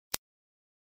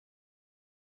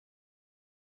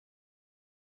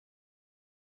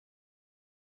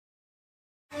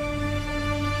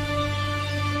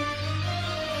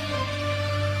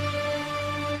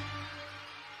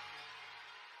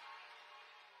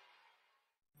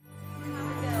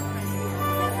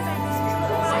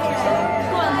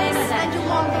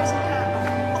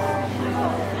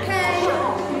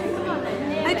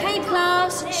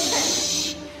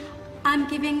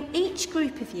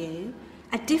of you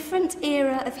a different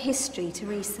era of history to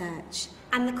research.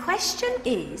 And the question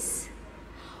is,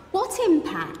 what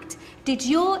impact did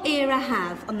your era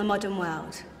have on the modern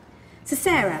world? So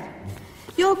Sarah,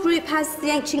 your group has the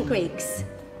ancient Greeks.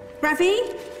 Ravi,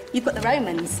 you've got the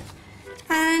Romans.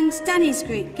 And Danny's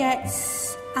group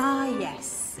gets,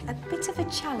 yes, a bit of a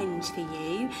challenge for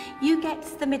you. You get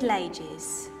the Middle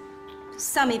Ages.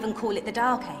 Some even call it the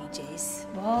Dark Ages.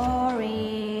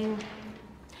 Boring.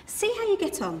 See how you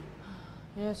get on.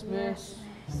 Yes, miss.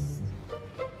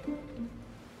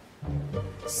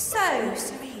 So,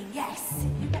 Serene, yes,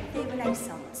 you get the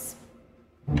Renaissance.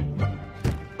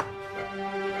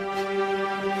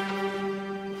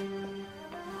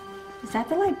 Is that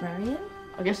the librarian?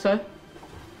 I guess so.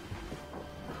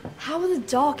 How are the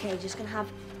Dark Ages going to have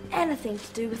anything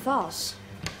to do with us?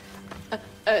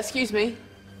 Excuse me.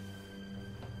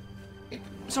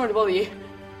 Sorry to bother you.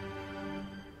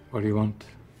 What do you want?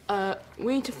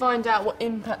 We need to find out what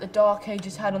impact the Dark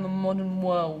Ages had on the modern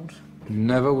world.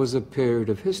 Never was a period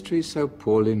of history so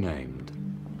poorly named.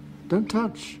 Don't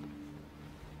touch.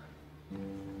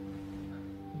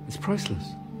 It's priceless.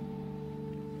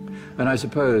 And I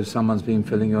suppose someone's been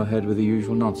filling your head with the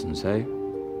usual nonsense, eh?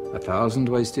 1,000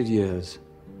 wasted years.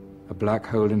 A black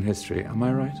hole in history, am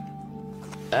I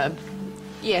right?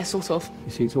 Yeah, sort of.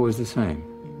 You see, it's always the same.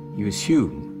 You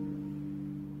assume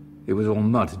it was all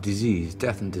mud, disease,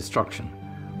 death and destruction,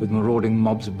 with marauding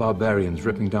mobs of barbarians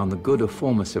ripping down the good of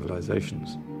former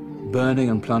civilizations, burning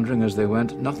and plundering as they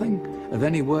went. Nothing of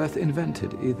any worth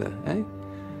invented either, eh?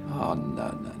 Oh,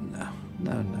 no.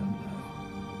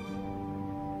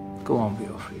 Go on,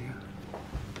 Beofrey.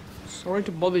 Sorry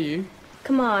to bother you.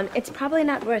 Come on, it's probably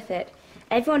not worth it.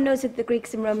 Everyone knows that the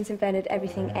Greeks and Romans invented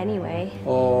everything anyway.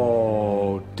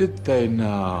 Oh, did they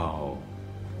now?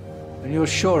 And you're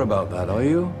sure about that, are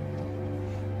you?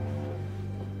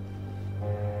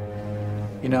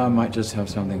 You know, I might just have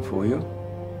something for you.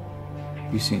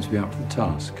 You seem to be up for the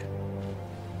task.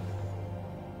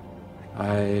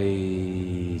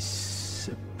 I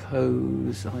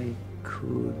suppose I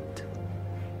could...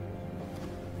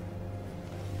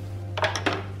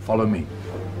 Follow me.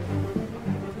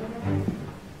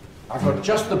 I've got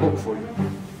just the book for you.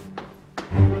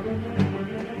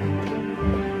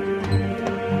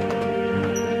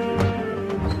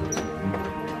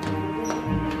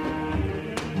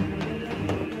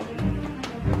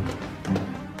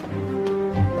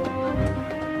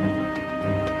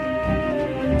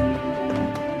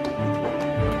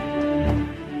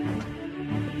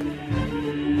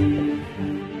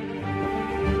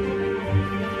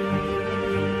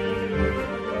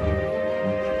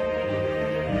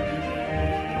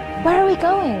 Where are we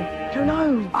going? I don't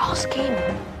know. Ask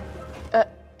him.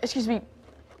 Excuse me.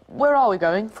 Where are we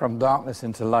going? From darkness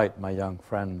into light, my young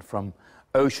friend. From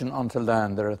ocean onto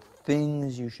land, there are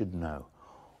things you should know.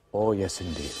 Oh, yes,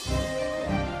 indeed.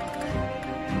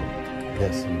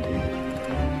 Yes, indeed.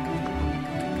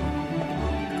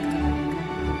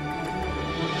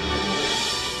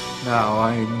 Now,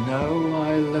 I know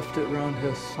I left it round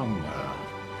here somewhere.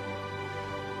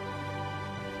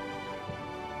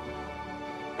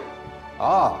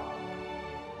 Ah,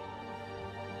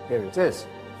 here it is.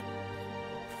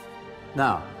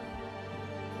 Now,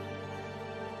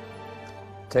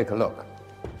 take a look.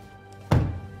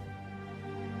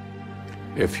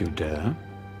 If you dare.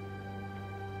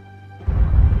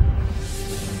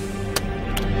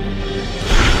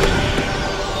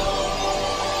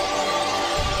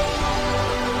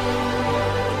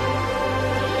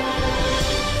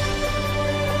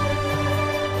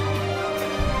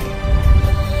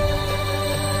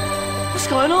 What's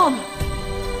going on?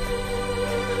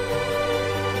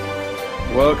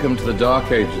 Welcome to the Dark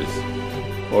Ages,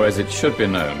 or as it should be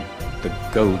known, the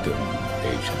Golden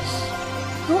Ages.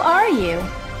 Who are you?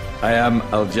 I am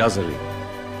Al-Jazari,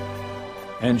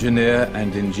 engineer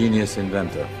and ingenious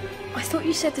inventor. I thought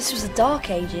you said this was the Dark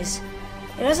Ages.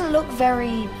 It doesn't look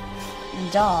very...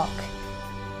 dark.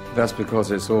 That's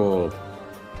because it's all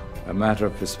a matter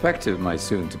of perspective, my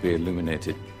soon-to-be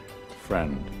illuminated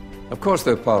friend. Of course,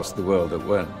 there are parts of the world that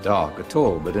weren't dark at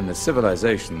all, but in a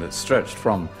civilization that stretched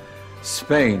from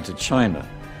Spain to China,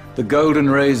 the golden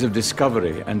rays of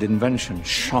discovery and invention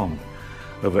shone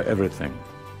over everything.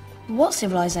 What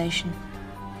civilization?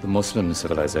 The Muslim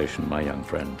civilization, my young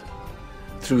friend.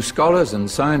 Through scholars and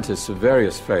scientists of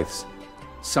various faiths,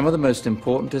 some of the most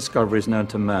important discoveries known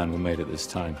to man were made at this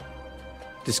time.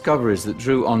 Discoveries that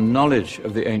drew on knowledge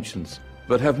of the ancients,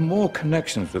 but have more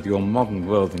connections with your modern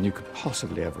world than you could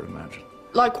possibly ever imagine.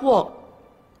 Like what?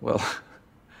 Well,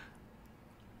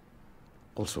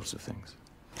 all sorts of things.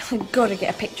 I've got to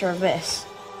get a picture of this.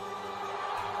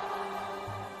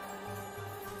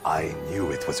 I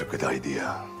knew it was a good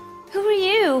idea. Who are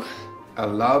you?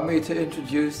 Allow me to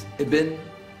introduce Ibn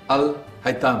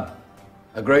al-Haytham,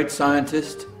 a great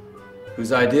scientist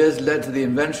whose ideas led to the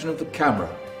invention of the camera.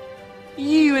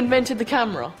 You invented the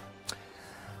camera?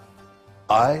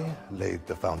 I laid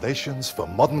the foundations for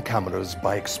modern cameras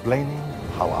by explaining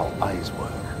how our eyes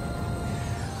work.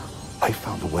 I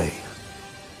found a way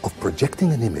of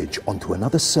projecting an image onto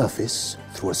another surface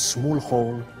through a small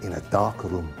hole in a dark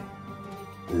room,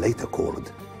 later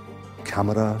called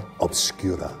camera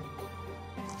obscura.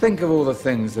 Think of all the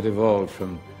things that evolved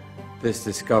from this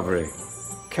discovery.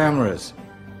 Cameras,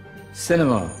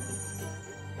 cinema,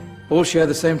 all share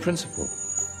the same principle.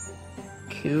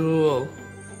 Cool.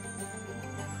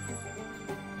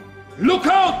 Look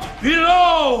out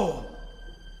below!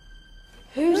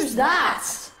 Who's that?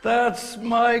 That's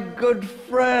my good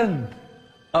friend,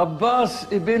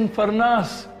 Abbas ibn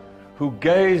Farnas, who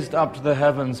gazed up to the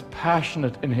heavens,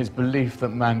 passionate in his belief that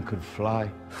man could fly.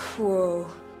 Whoa.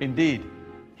 Indeed,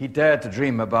 he dared to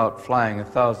dream about flying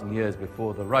 1,000 years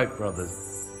before the Wright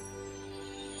brothers.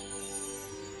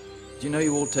 Do you know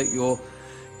you all take your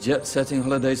jet-setting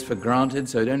holidays for granted,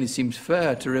 so it only seems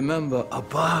fair to remember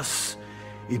Abbas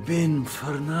ibn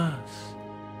Farnas?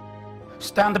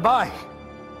 Stand by.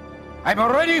 I'm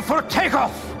ready for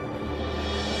takeoff.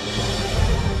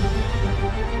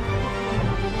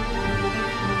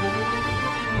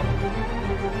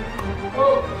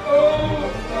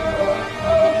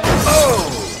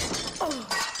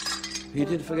 He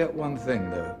did forget one thing,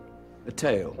 though. A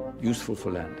tail, useful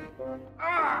for landing.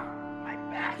 Ah, my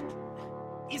back.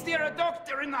 Is there a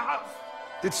doctor in the house?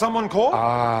 Did someone call?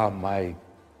 Ah, my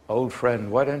old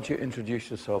friend, why don't you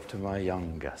introduce yourself to my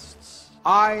young guests?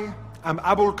 I am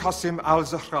Abul Qasim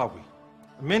al-Zahrawi.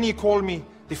 Many call me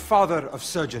the father of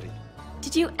surgery.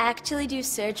 Did you actually do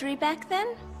surgery back then?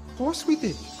 Of course we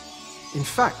did. In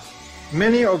fact,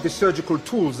 many of the surgical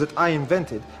tools that I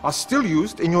invented are still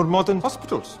used in your modern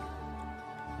hospitals.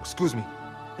 Excuse me,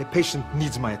 a patient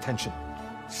needs my attention.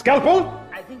 Scalpel?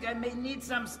 I think I may need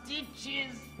some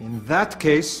stitches. In that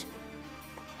case,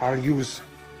 I'll use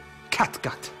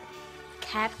catgut.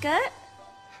 Catgut?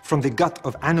 From the gut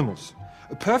of animals.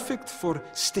 Perfect for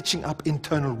stitching up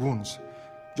internal wounds.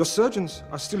 Your surgeons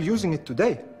are still using it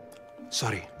today.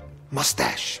 Sorry,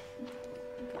 mustache.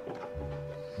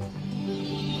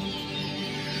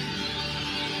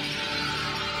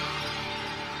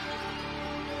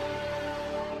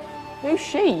 Who's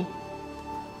she?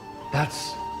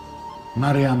 That's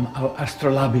Maryam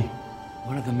al-Astrolabi,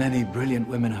 one of the many brilliant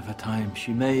women of her time.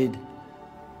 She made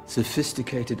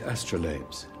sophisticated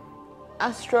astrolabes.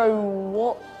 Astro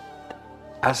what?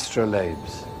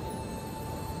 Astrolabes.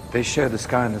 They show the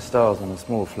sky and the stars on a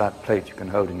small flat plate you can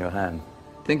hold in your hand.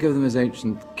 Think of them as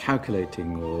ancient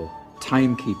calculating or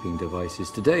timekeeping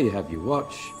devices. Today you have your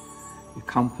watch, your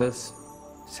compass,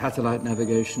 satellite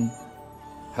navigation,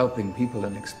 helping people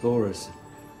and explorers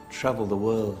travel the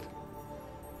world.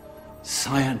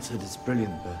 Science at its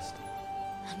brilliant best.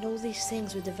 And all these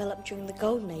things were developed during the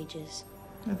Golden Ages.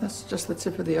 And that's just the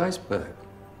tip of the iceberg.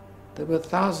 There were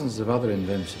thousands of other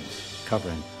inventions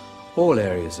covering all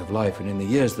areas of life, and in the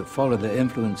years that followed, their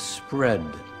influence spread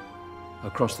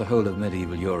across the whole of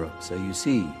medieval Europe. So you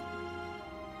see,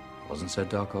 it wasn't so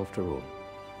dark after all.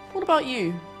 What about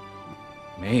you?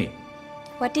 Me?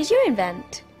 What did you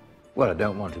invent? Well, I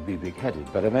don't want to be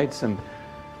big-headed, but I made some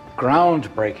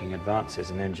groundbreaking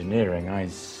advances in engineering. I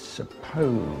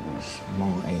suppose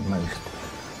my most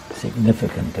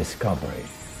significant discovery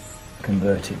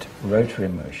converted rotary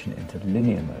motion into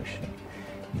linear motion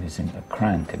using a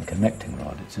crank and connecting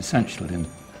rod. It's essential in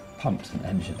pumps and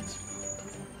engines.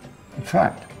 In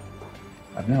fact,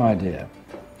 I've no idea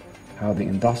how the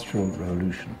Industrial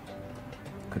Revolution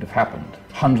could have happened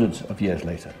hundreds of years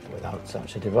later without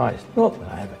such a device. Not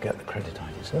that I ever get the credit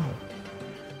I deserve.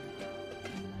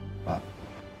 But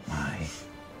my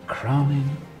crowning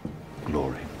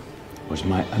glory was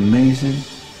my amazing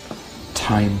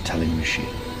time-telling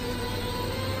machine.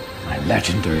 My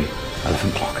legendary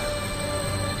elephant clock.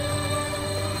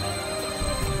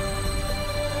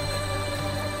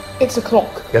 It's a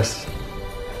clock. Yes.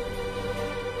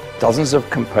 Dozens of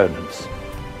components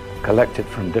collected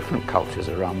from different cultures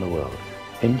around the world.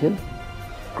 Indian,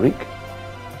 Greek,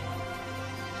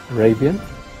 Arabian,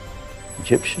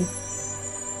 Egyptian,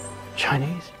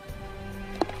 Chinese.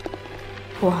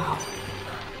 Wow.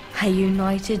 A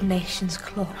United Nations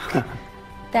clock.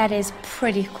 That is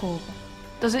pretty cool.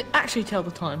 Does it actually tell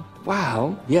the time?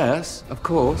 Well, yes, of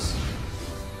course.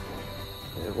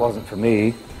 If it wasn't for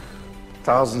me,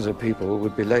 thousands of people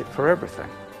would be late for everything.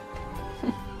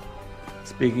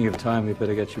 Speaking of time, we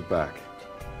better get you back.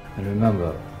 And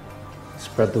remember,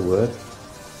 spread the word.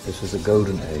 This was a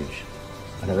golden age,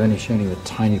 and I've only shown you a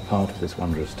tiny part of this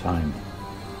wondrous time.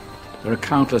 There are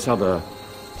countless other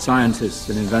scientists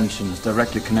and inventions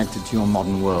directly connected to your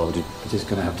modern world. You're just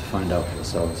going to have to find out for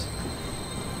yourselves.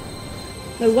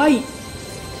 No, wait.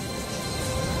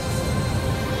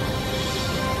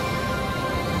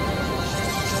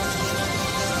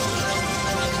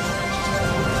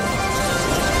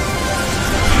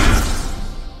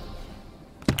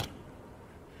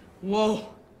 Whoa.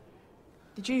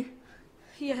 Did you?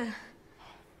 Yeah.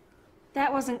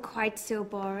 That wasn't quite so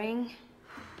boring.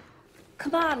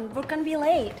 Come on, we're gonna be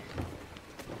late.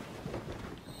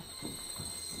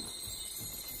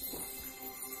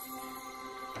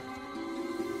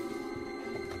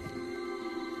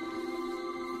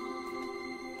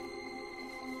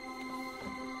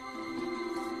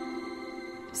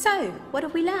 So, what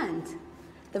have we learned?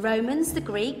 The Romans, the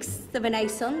Greeks, the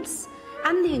Renaissance,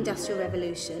 and the Industrial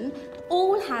Revolution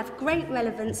all have great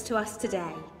relevance to us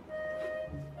today.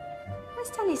 Where's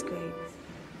Danny's group?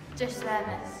 Just there,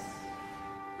 miss.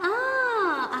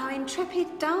 Ah, our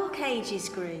intrepid Dark Ages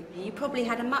group. You probably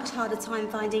had a much harder time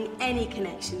finding any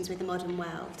connections with the modern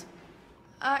world.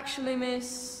 Actually,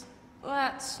 miss,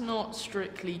 that's not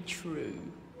strictly true.